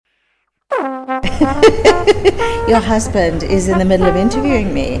Your husband is in the middle of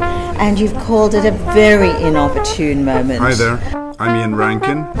interviewing me, and you've called it a very inopportune moment. Hi there, I'm Ian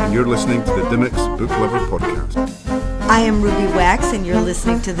Rankin, and you're listening to the Dimmicks Book Lover Podcast. I am Ruby Wax, and you're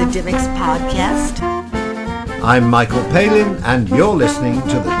listening to the Dimmicks Podcast. I'm Michael Palin, and you're listening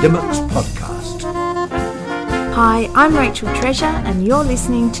to the Dimmicks Podcast. Hi, I'm Rachel Treasure, and you're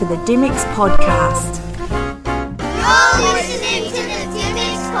listening to the Dimmicks Podcast. You're listening to the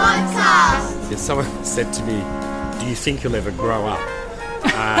Dimmicks Podcast. Someone said to me, "Do you think you'll ever grow up?"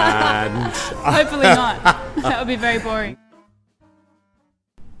 And hopefully not. That would be very boring.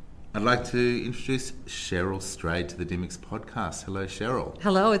 I'd like to introduce Cheryl Strayed to the Dimmicks Podcast. Hello, Cheryl.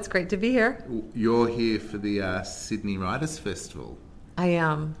 Hello, it's great to be here. You're here for the Sydney Writers Festival. I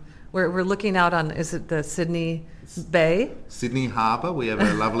am. We're looking out on, is it the Sydney Bay? Sydney Harbour. We have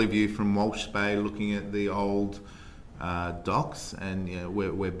a lovely view from Walsh Bay looking at the old docks, and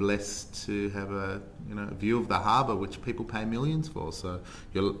we're blessed to have a view of the harbour, which people pay millions for. So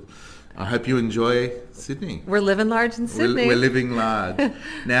I hope you enjoy Sydney. We're living large in Sydney. We're living large.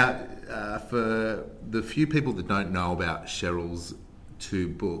 Now, for the few people that don't know about Cheryl's two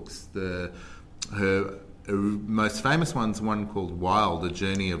books, her most famous one's one called Wild, A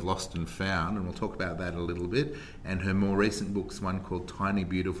Journey of Lost and Found, and we'll talk about that a little bit. And her more recent book's one called Tiny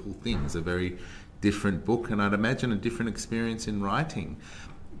Beautiful Things, a very different book, and I'd imagine a different experience in writing.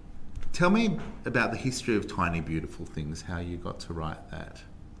 Tell me about the history of Tiny Beautiful Things, how you got to write that.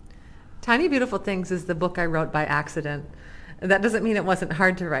 Tiny Beautiful Things is the book I wrote by accident. That doesn't mean it wasn't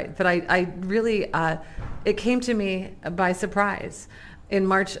hard to write, but I really, it came to me by surprise. In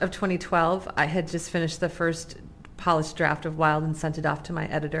March of 2012, I had just finished the first polished draft of Wild and sent it off to my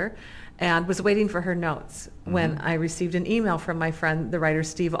editor, and was waiting for her notes when I received an email from my friend, the writer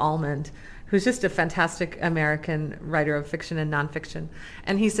Steve Almond, who's just a fantastic American writer of fiction and nonfiction.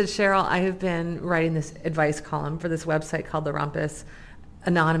 And he said, "Cheryl, I have been writing this advice column for this website called The Rumpus,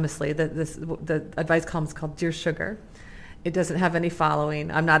 anonymously. The advice column is called Dear Sugar. It doesn't have any following.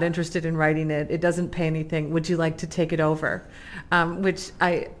 I'm not interested in writing it. It doesn't pay anything. Would you like to take it over?" Which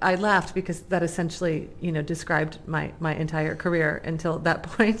I laughed, because that essentially described my entire career until that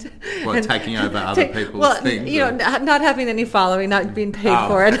point. Well, taking over other people's things? Not having any following, not being paid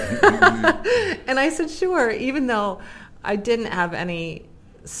for it. And I said, sure, even though I didn't have any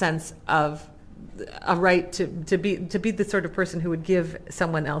sense of a right to be the sort of person who would give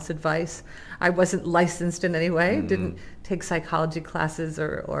someone else advice. I wasn't licensed in any way, didn't take psychology classes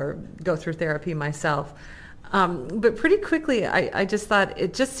or go through therapy myself. But pretty quickly, I just thought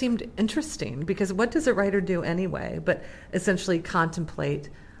it just seemed interesting, because what does a writer do anyway but essentially contemplate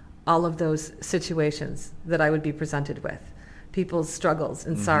all of those situations that I would be presented with, people's struggles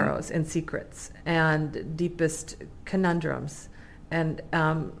and sorrows and secrets and deepest conundrums. And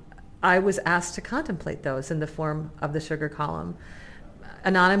I was asked to contemplate those in the form of the Sugar column.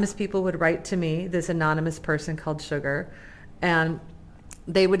 Anonymous people would write to me, this anonymous person called Sugar, and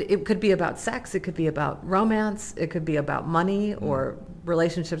it could be about sex, it could be about romance, it could be about money or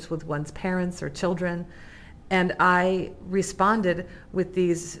relationships with one's parents or children. And I responded with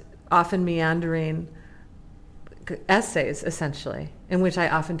these often meandering essays, essentially, in which I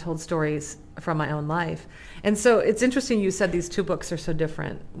often told stories from my own life. And so it's interesting you said these two books are so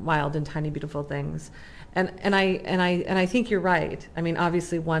different, Wild and Tiny Beautiful Things. And I think you're right. I mean,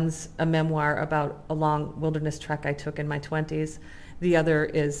 obviously one's a memoir about a long wilderness trek I took in my 20s. The other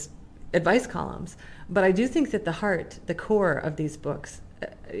is advice columns. But I do think that the core of these books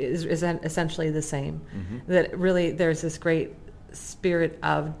is essentially the same. That really there's this great spirit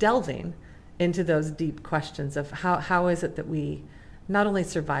of delving into those deep questions of how is it that we not only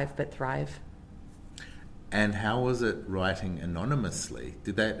survive but thrive. And how was it writing anonymously?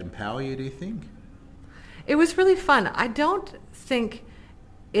 Did that empower you, do you think? It was really fun. I don't think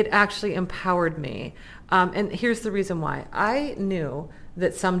it actually empowered me. And here's the reason why. I knew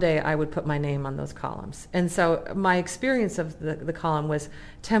that someday I would put my name on those columns. And so my experience of the column was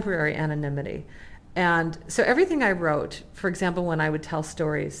temporary anonymity. And so everything I wrote, for example, when I would tell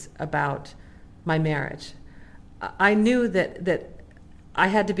stories about my marriage, I knew that I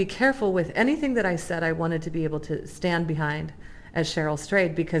had to be careful with anything that I said. I wanted to be able to stand behind as Cheryl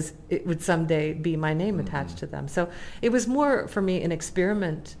Strayed, because it would someday be my name attached to them. So it was more for me an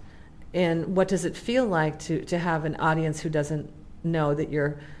experiment in what does it feel like to have an audience who doesn't know that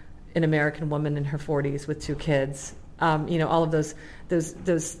you're an American woman in her 40s with 2 kids. All of those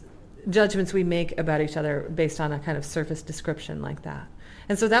judgments we make about each other based on a kind of surface description like that.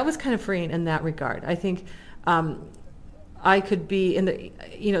 And so that was kind of freeing in that regard. I think I could be in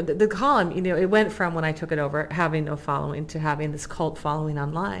the column, it went from when I took it over having no following to having this cult following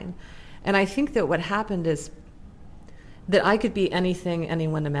online. And I think that what happened is that I could be anything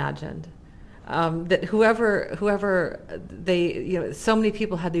anyone imagined. That whoever they, so many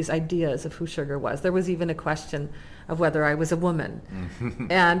people had these ideas of who Sugar was. There was even a question of whether I was a woman.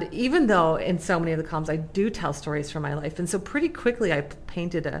 And even though in so many of the columns I do tell stories from my life, and so pretty quickly I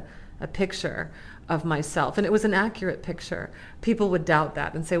painted a picture of myself, and it was an accurate picture. People would doubt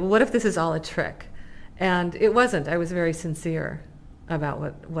that and say, well, what if this is all a trick? And it wasn't. I was very sincere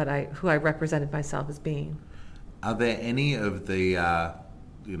about who I represented myself as being. Are there any of the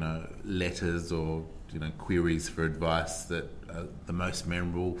letters or queries for advice that are the most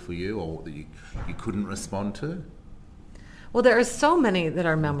memorable for you, or that you couldn't respond to? Well, there are so many that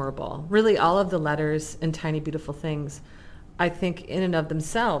are memorable. Really, all of the letters in Tiny Beautiful Things, I think, in and of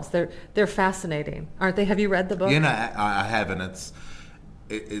themselves, they're fascinating, aren't they? Have you read the book? I have, and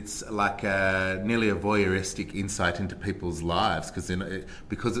it's like nearly a voyeuristic insight into people's lives,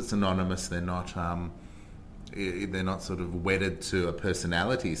 because it's anonymous. They're not sort of wedded to a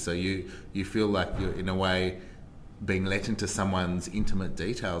personality, so you feel like you're in a way being let into someone's intimate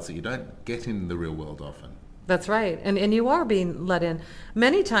details that you don't get in the real world often. That's right, and you are being let in.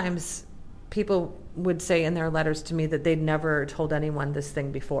 Many times people would say in their letters to me that they'd never told anyone this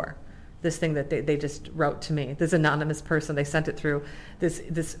thing before, this thing that they just wrote to me, this anonymous person. They sent it through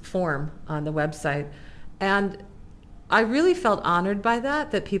this form on the website, and I really felt honored by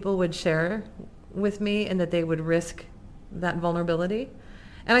that people would share with me and that they would risk that vulnerability.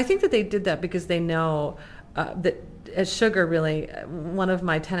 And I think that they did that because they know that as Sugar, really, one of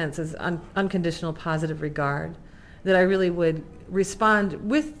my tenets is unconditional positive regard, that I really would respond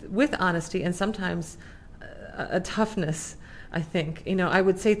with honesty and sometimes a toughness, I think. I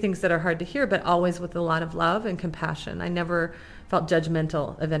would say things that are hard to hear, but always with a lot of love and compassion. I never felt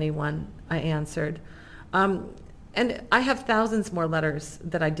judgmental of anyone I answered. And I have thousands more letters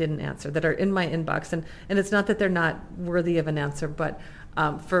that I didn't answer that are in my inbox, and it's not that they're not worthy of an answer, but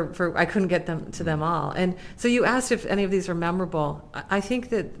for I couldn't get them to them all. And so you asked if any of these are memorable. I think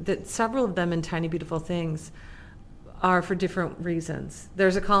that several of them in Tiny Beautiful Things are for different reasons.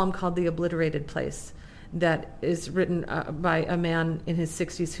 There's a column called The Obliterated Place that is written by a man in his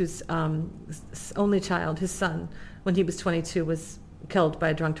 60s whose only child, his son, when he was 22, was killed by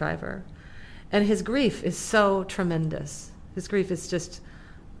a drunk driver. And his grief is so tremendous. His grief is just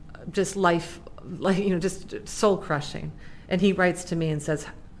life, just soul crushing. And he writes to me and says,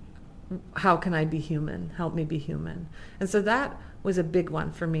 how can I be human? Help me be human. And so that was a big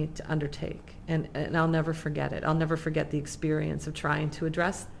one for me to undertake. And I'll never forget it. I'll never forget the experience of trying to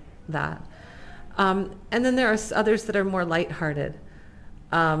address that. And then there are others that are more lighthearted.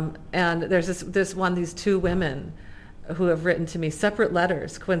 And there's these two women who have written to me separate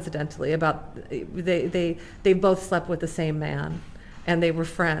letters, coincidentally, about they both slept with the same man, and they were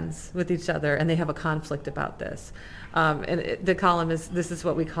friends with each other, and they have a conflict about this. The column is, this is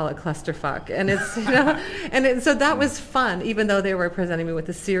what we call a clusterfuck, and it's so that was fun, even though they were presenting me with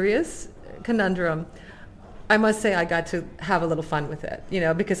a serious conundrum. I must say I got to have a little fun with it,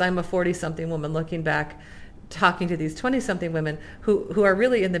 because I'm a 40-something woman looking back, talking to these 20-something women who are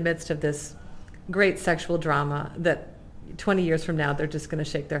really in the midst of this great sexual drama that 20 years from now they're just going to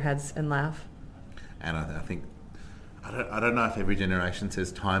shake their heads and laugh. And I think I don't know if every generation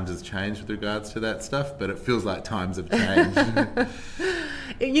says times has changed with regards to that stuff, but it feels like times have changed.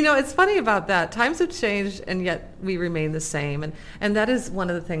 It's funny about that. Times have changed, and yet we remain the same. And that is one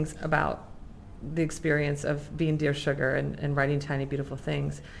of the things about the experience of being Dear Sugar and writing Tiny Beautiful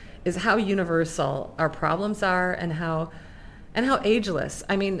Things, is how universal our problems are and how ageless.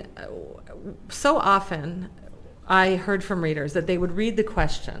 I mean, so often I heard from readers that they would read the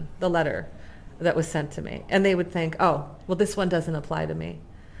question, the letter that was sent to me, and they would think, oh, well, this one doesn't apply to me.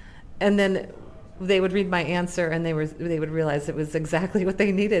 And then they would read my answer, and they would realize it was exactly what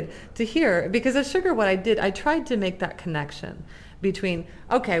they needed to hear. Because as Sugar, what I did, I tried to make that connection between,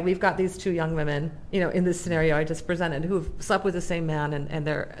 okay, we've got these two young women, in this scenario I just presented, who've slept with the same man, and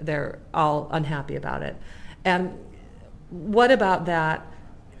they're all unhappy about it. And what about that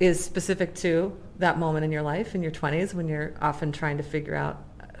is specific to that moment in your life, in your 20s, when you're often trying to figure out,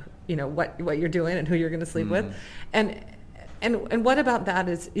 what you're doing and who you're going to sleep with, and what about that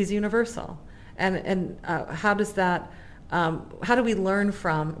is universal, and how does that, how do we learn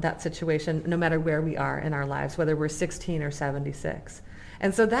from that situation, no matter where we are in our lives, whether we're 16 or 76?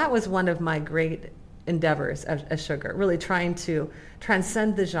 And so that was one of my great endeavors as Sugar, really trying to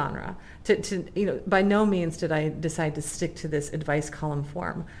transcend the genre. By no means did I decide to stick to this advice column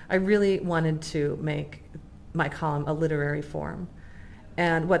form. I really wanted to make my column a literary form.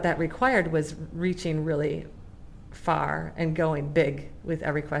 And what that required was reaching really far and going big with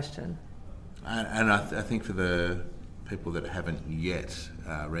every question. And I think for the people that haven't yet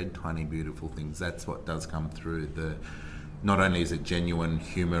read Tiny Beautiful Things, that's what does come through. Not only is it genuine,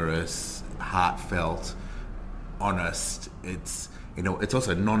 humorous, heartfelt, honest, it's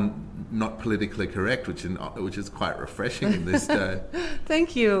also not politically correct, which is quite refreshing in this day.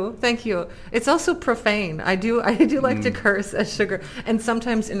 Thank you. It's also profane. I do like to curse as Sugar, and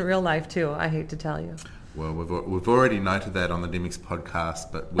sometimes in real life too. I hate to tell you. Well, we've already noted that on the Dimmicks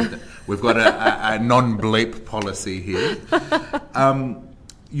podcast, but we've got a non-bleep policy here.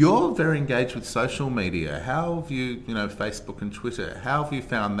 You're very engaged with social media. How have you, Facebook and Twitter, how have you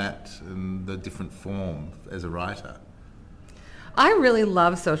found that in the different form as a writer? I really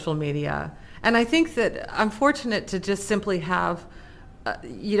love social media, and I think that I'm fortunate to just simply have,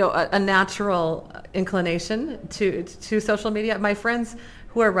 a natural inclination to social media. My friends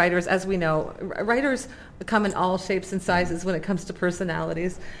who are writers, as we know, writers come in all shapes and sizes when it comes to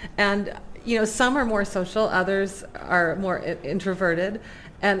personalities, and some are more social, others are more introverted.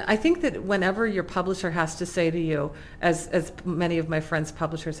 And I think that whenever your publisher has to say to you, as many of my friends'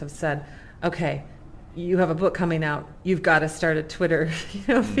 publishers have said, okay, you have a book coming out, you've got to start a Twitter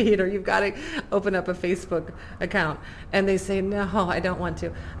feed, or you've got to open up a Facebook account. And they say, no, I don't want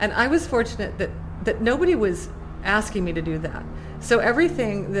to. And I was fortunate that nobody was asking me to do that. So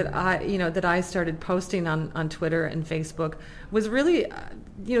everything that I started posting on Twitter and Facebook was really,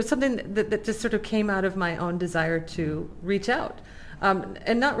 something that just sort of came out of my own desire to reach out.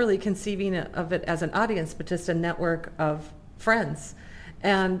 And not really conceiving of it as an audience, but just a network of friends.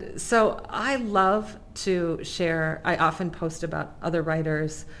 And so I love to share. I often post about other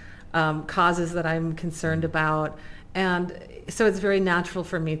writers, causes that I'm concerned about. And so it's very natural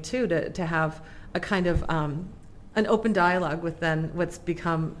for me, too, to have a kind of an open dialogue with then what's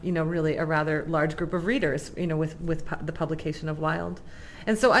become, really a rather large group of readers, with the publication of Wild.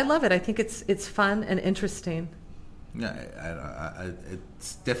 And so I love it. I think it's fun and interesting. Yeah,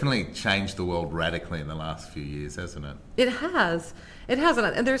 it's definitely changed the world radically in the last few years, hasn't it? It has.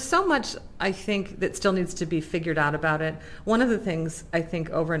 And there's so much, I think, that still needs to be figured out about it. One of the things I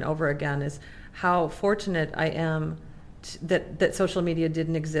think over and over again is how fortunate I am that social media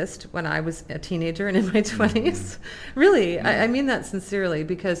didn't exist when I was a teenager and in my 20s. Really, I mean that sincerely,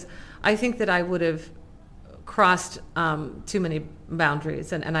 because I think that I would have crossed too many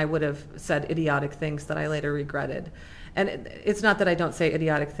boundaries, and I would have said idiotic things that I later regretted. And it's not that I don't say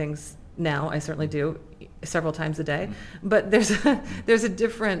idiotic things now. I certainly do, several times a day. But there's a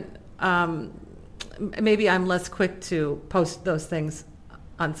different, maybe I'm less quick to post those things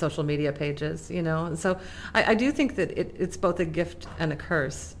on social media pages, And so I do think that it's both a gift and a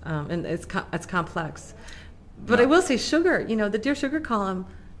curse, and it's complex. But I will say Sugar, the Dear Sugar column,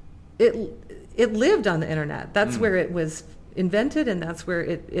 it lived on the internet. That's where it was invented, and that's where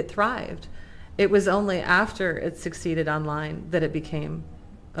it thrived. It was only after it succeeded online that it became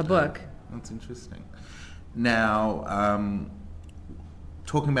a book. That's interesting. Now,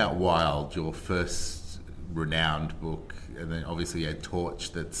 talking about Wild, your first renowned book, and then obviously you had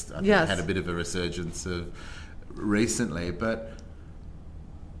Torch, that's I think had a bit of a resurgence of recently, but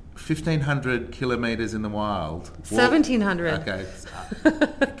 1,500 kilometres in the wild. 1,700. Okay.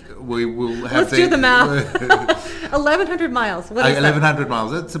 We will have Let's do the math. 1,100 miles. What is 1,100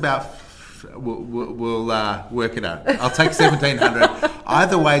 miles. That's about. We'll work it out. I'll take 1,700.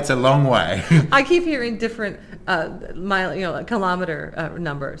 Either way, it's a long way. I keep hearing different kilometer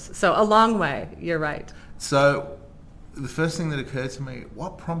numbers. So a long way. You're right. So the first thing that occurred to me: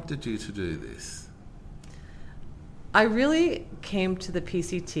 what prompted you to do this? I really came to the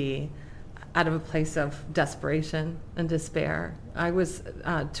PCT out of a place of desperation and despair. I was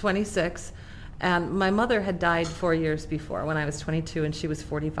 26, and my mother had died 4 years before when I was 22, and she was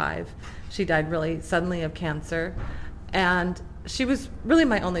 45. She died really suddenly of cancer, and she was really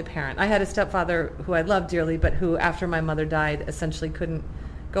my only parent. I had a stepfather who I loved dearly, but who, after my mother died, essentially couldn't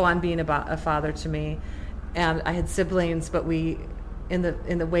go on being a father to me. And I had siblings, but in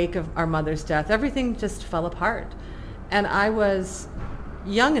the wake of our mother's death, everything just fell apart. And I was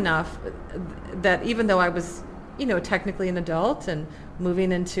young enough that even though I was, technically an adult and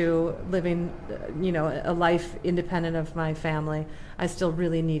moving into living, a life independent of my family, I still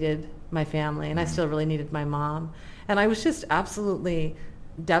really needed my family, and I still really needed my mom. And I was just absolutely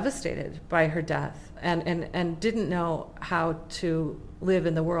devastated by her death, and didn't know how to live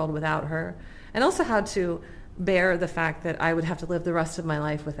in the world without her, and also how to bear the fact that I would have to live the rest of my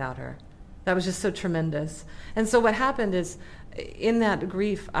life without her. That was just so tremendous. And so what happened is, in that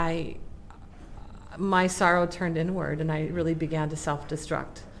grief, my sorrow turned inward, and I really began to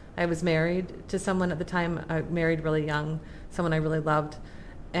self-destruct. I was married to someone at the time. I married really young, someone I really loved,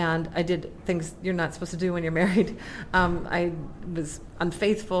 and I did things you're not supposed to do when you're married. I was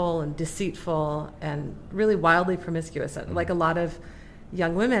unfaithful and deceitful and really wildly promiscuous. Like a lot of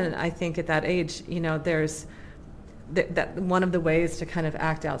young women, I think at that age, there's that one of the ways to kind of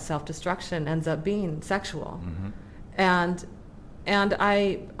act out self-destruction ends up being sexual. And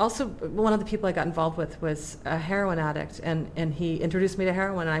I also, one of the people I got involved with was a heroin addict, and he introduced me to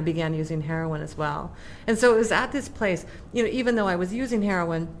heroin, and I began using heroin as well. And so it was at this place, even though I was using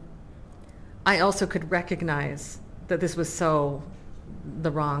heroin, I also could recognize that this was so the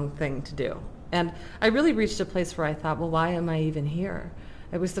wrong thing to do. And I really reached a place where I thought, well, why am I even here?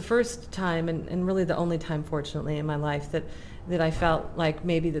 It was the first time, and really the only time, fortunately, in my life that I felt like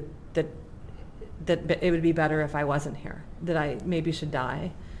maybe that it would be better if I wasn't here, that I maybe should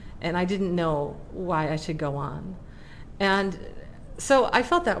die. And I didn't know why I should go on. And so I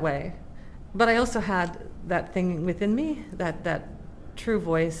felt that way. But I also had that thing within me, that true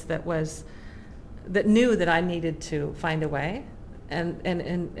voice that knew that I needed to find a way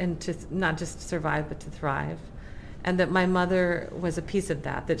and to not just survive, but to thrive. And that my mother was a piece of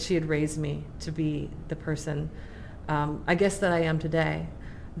that she had raised me to be the person, I guess, that I am today,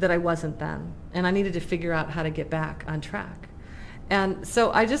 that I wasn't then. And I needed to figure out how to get back on track. And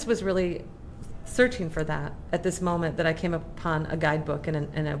so I just was really searching for that at this moment that I came upon a guidebook in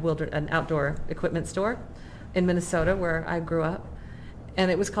an outdoor equipment store in Minnesota, where I grew up.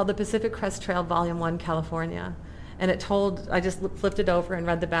 And it was called the Pacific Crest Trail Volume 1, California. And I just flipped it over and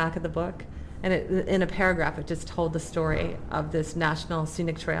read the back of the book. And in a paragraph, it just told the story of this national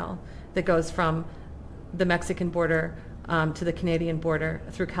scenic trail that goes from the Mexican border to the Canadian border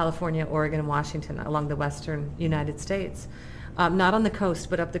through California, Oregon, and Washington along the western United States. Not on the coast,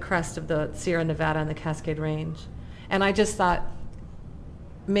 but up the crest of the Sierra Nevada and the Cascade Range. And I just thought,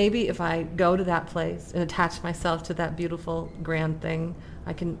 maybe if I go to that place and attach myself to that beautiful, grand thing,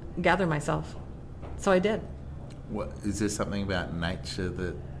 I can gather myself. So I did. What, is there something about nature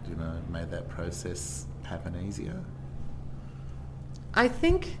that made that process happen easier? I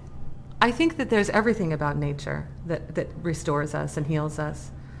think that there's everything about nature that restores us and heals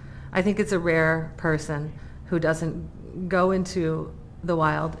us. I think it's a rare person who doesn't go into the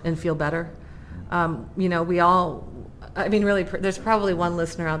wild and feel better. We all, really, there's probably one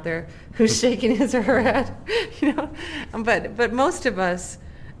listener out there who's shaking his or her head, but most of us,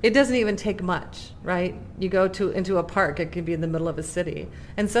 it doesn't even take much, right? You go into a park, it could be in the middle of a city,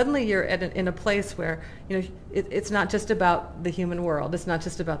 and suddenly you're in a place where, it's not just about the human world, it's not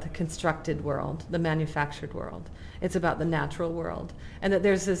just about the constructed world, the manufactured world, it's about the natural world, and that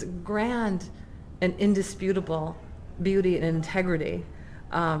there's this grand and indisputable beauty and integrity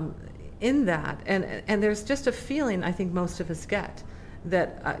in that, and there's just a feeling I think most of us get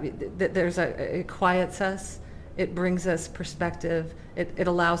that it quiets us. It brings us perspective. It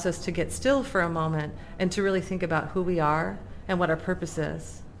allows us to get still for a moment and to really think about who we are and what our purpose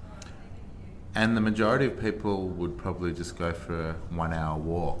is. And the majority of people would probably just go for a 1 hour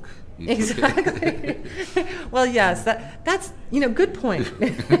walk. Exactly. Well, yes, that's good point.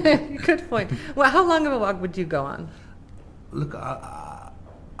 Good point. Well, how long of a walk would you go on? Look, I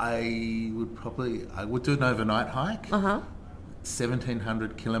would do an overnight hike.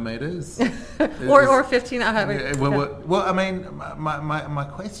 1,700 kilometres. or 1,500. Well, my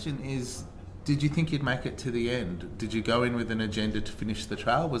question is, did you think you'd make it to the end? Did you go in with an agenda to finish the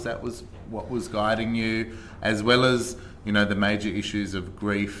trail? Was what was guiding you, as well as the major issues of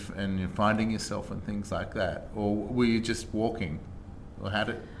grief and finding yourself and things like that, or were you just walking, or how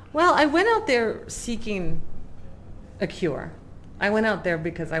did? Well, I went out there seeking a cure. I went out there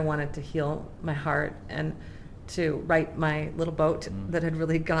because I wanted to heal my heart and to right my little boat that had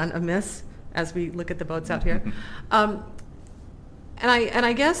really gone amiss, as we look at the boats out here. And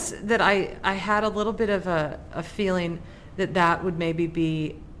I guess that I had a little bit of a feeling that would maybe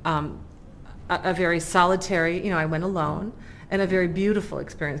be a very solitary, I went alone, and a very beautiful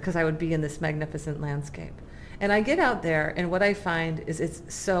experience because I would be in this magnificent landscape. And I get out there, and what I find is it's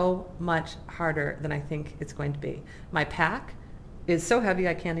so much harder than I think it's going to be. My pack is so heavy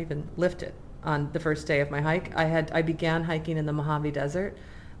I can't even lift it. On the first day of my hike, I began hiking in the Mojave Desert.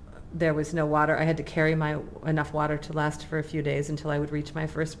 There was no water. I had to carry enough water to last for a few days until I would reach my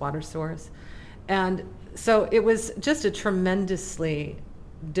first water source. And so it was just a tremendously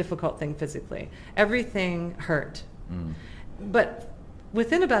difficult thing physically. Everything hurt. But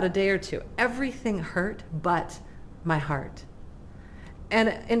within about a day or two, everything hurt but my heart. And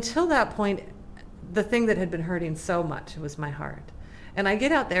until that point, the thing that had been hurting so much was my heart. And I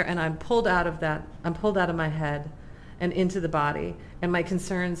get out there and I'm pulled out of that. I'm pulled out of my head and into the body. And my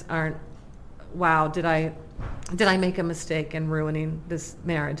concerns aren't, wow, did I did I make a mistake in ruining this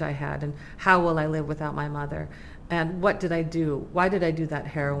marriage I had? And how will I live without my mother? And what did I do? Why did I do that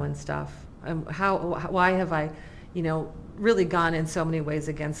heroin stuff? Why have I, really gone in so many ways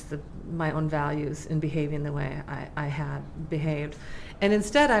against my own values in behaving the way I had behaved? And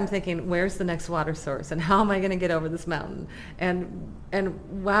instead I'm thinking, where's the next water source? And how am I going to get over this mountain?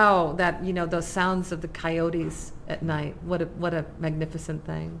 And wow, that, those sounds of the coyotes at night, what a magnificent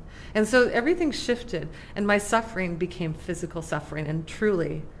thing. And so everything shifted, and my suffering became physical suffering, and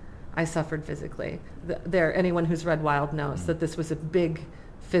truly I suffered physically. Anyone who's read Wild knows that this was a big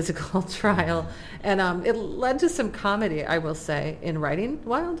physical trial, and it led to some comedy, I will say, in writing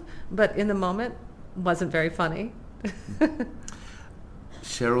Wild, but in the moment wasn't very funny.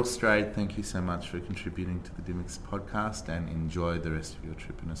 Cheryl Strayed, thank you so much for contributing to the Dimmicks podcast, and enjoy the rest of your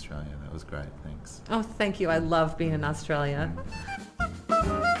trip in Australia. That was great. Thanks. Oh, thank you. I love being in Australia.